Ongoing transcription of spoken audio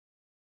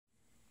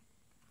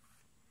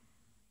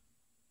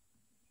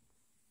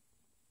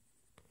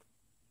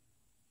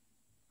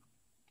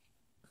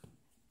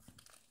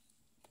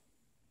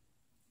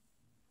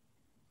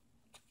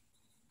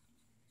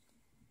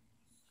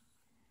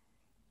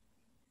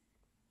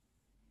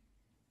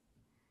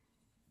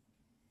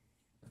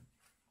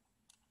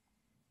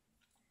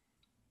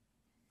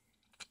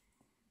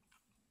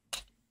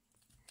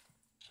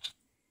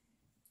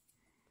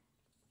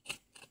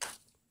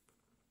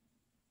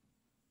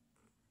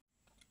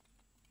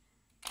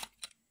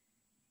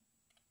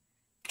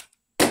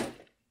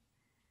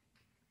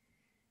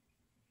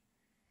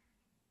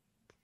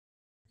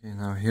Okay,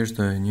 now here's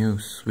the new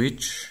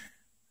switch.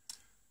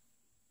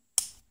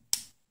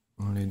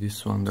 Only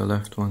this one, the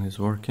left one, is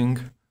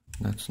working.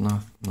 That's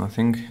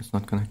nothing, it's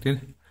not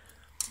connected.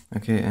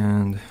 Okay,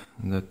 and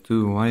the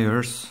two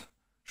wires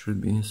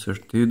should be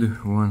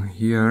inserted, one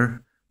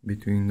here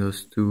between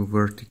those two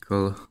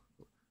vertical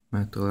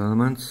metal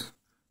elements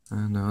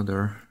and the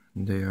other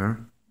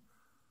there.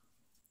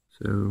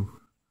 So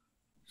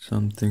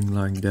something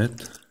like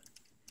that.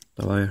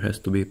 The wire has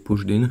to be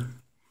pushed in.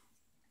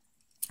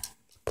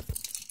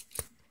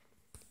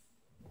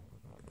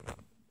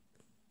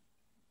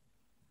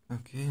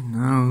 Okay,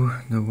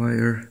 now the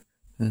wire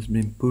has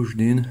been pushed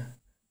in.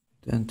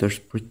 It enters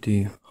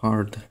pretty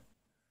hard.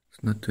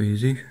 It's not too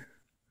easy.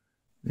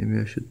 Maybe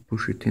I should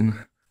push it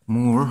in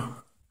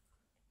more.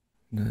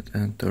 That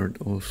entered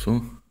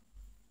also.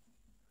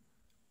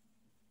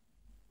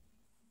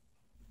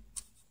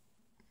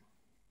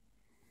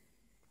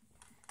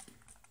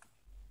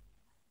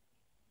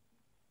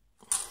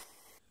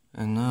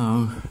 And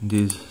now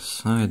these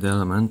side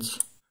elements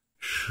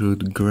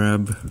should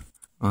grab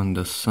on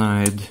the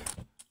side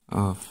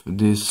of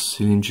this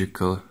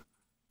cylindrical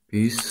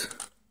piece,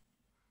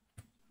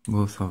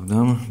 both of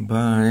them,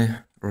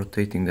 by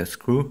rotating the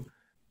screw.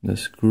 The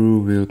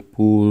screw will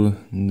pull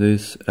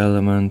this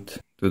element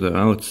to the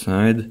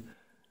outside,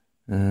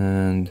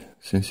 and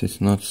since it's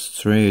not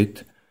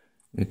straight,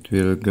 it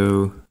will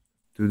go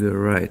to the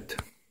right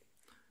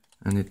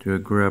and it will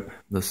grab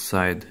the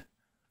side.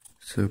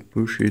 So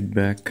push it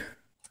back.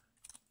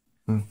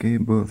 Okay,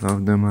 both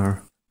of them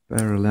are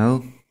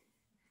parallel,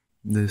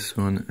 this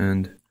one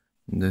and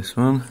this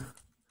one,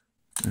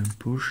 and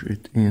push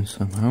it in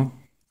somehow.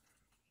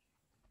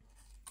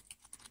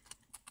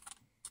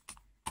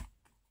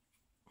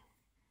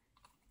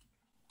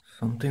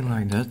 Something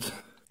like that.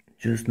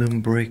 Just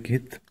don't break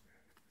it.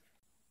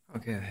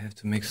 Okay, I have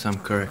to make some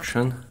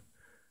correction.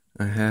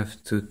 I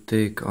have to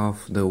take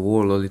off the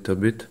wall a little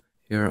bit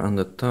here on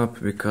the top,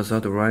 because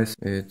otherwise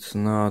it's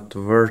not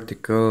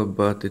vertical,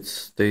 but it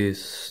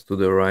stays to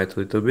the right a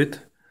little bit.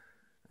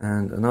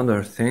 And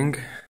another thing,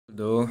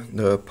 though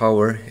the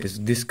power is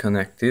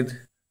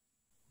disconnected,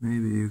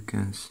 maybe you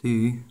can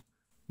see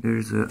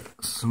there's a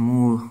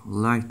small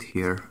light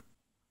here.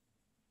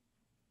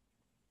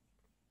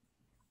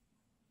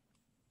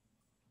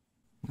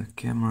 The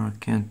camera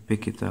can't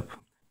pick it up.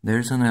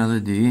 There's an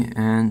LED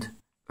and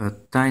a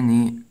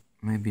tiny,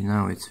 maybe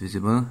now it's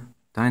visible,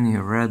 tiny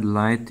red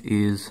light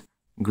is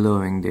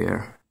glowing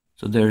there.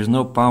 So there is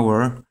no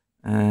power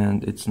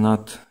and it's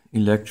not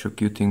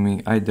electrocuting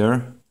me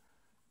either,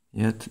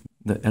 yet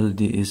the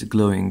LED is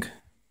glowing.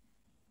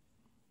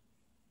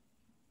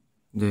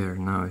 There,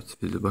 now it's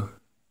visible.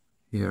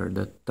 Here,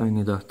 that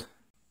tiny dot.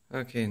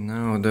 Okay,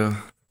 now the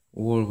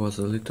wall was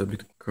a little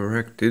bit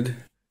corrected.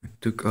 I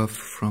took off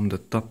from the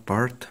top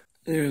part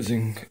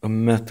using a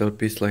metal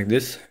piece like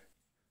this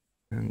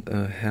and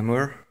a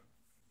hammer.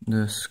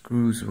 The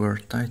screws were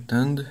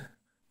tightened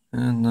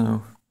and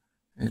now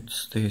it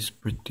stays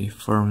pretty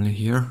firmly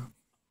here.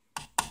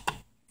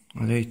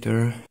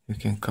 Later you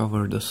can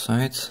cover the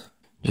sides.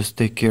 Just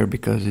take care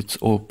because it's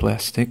all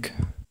plastic.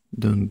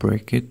 Don't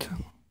break it.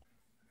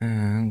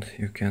 And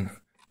you can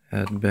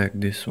add back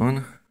this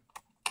one.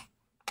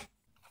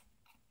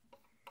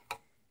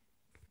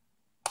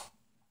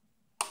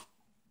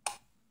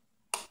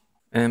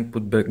 And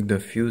put back the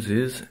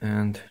fuses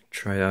and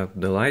try out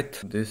the light.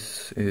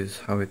 This is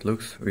how it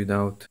looks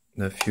without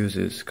the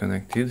fuses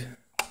connected.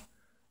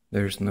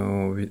 There's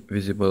no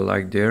visible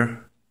light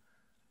there.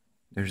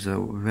 There's a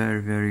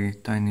very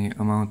tiny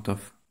amount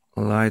of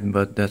light,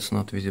 but that's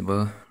not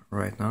visible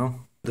right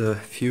now. The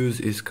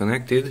fuse is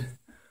connected.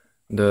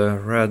 The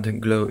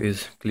red glow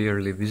is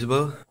clearly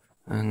visible.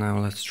 And now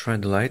let's try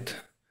the light.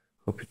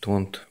 Hope it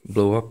won't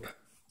blow up.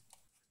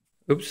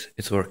 Oops,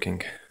 it's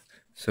working.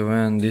 So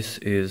when this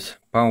is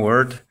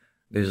powered,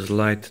 there's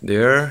light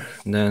there,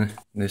 then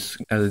this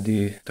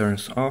LED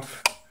turns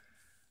off.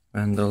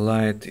 When the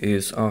light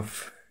is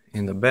off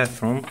in the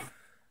bathroom,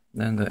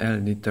 then the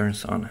LED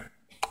turns on.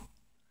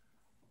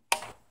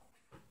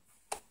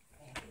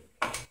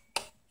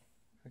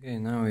 Okay,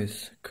 now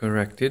it's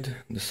corrected.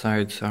 The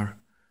sides are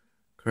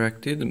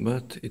corrected,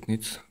 but it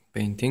needs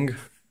painting.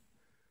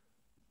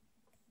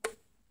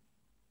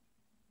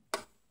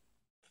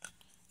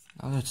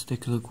 Now let's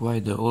take a look why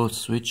the old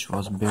switch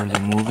was barely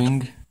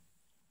moving.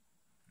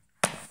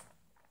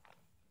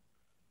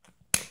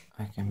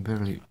 I can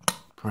barely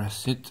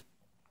press it.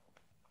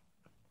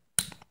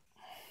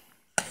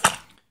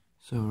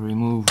 So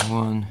remove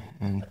 1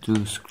 and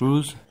 2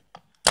 screws.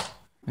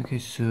 Okay,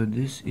 so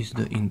this is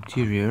the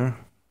interior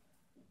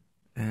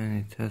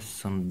and it has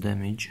some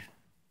damage.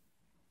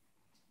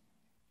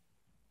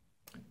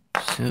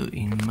 So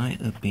in my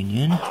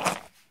opinion,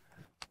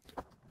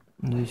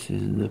 this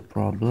is the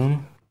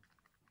problem.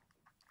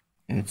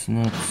 It's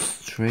not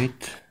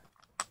straight,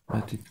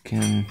 but it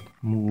can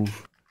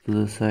move to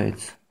the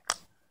sides.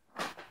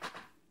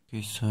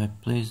 Okay, so I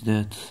placed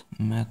that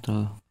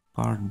metal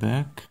part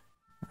back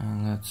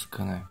and let's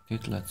connect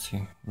it. Let's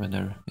see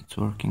whether it's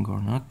working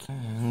or not.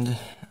 And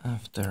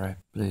after I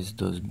place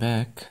those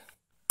back,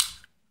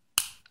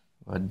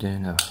 but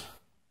then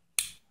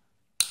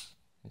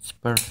it's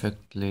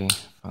perfectly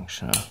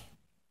functional.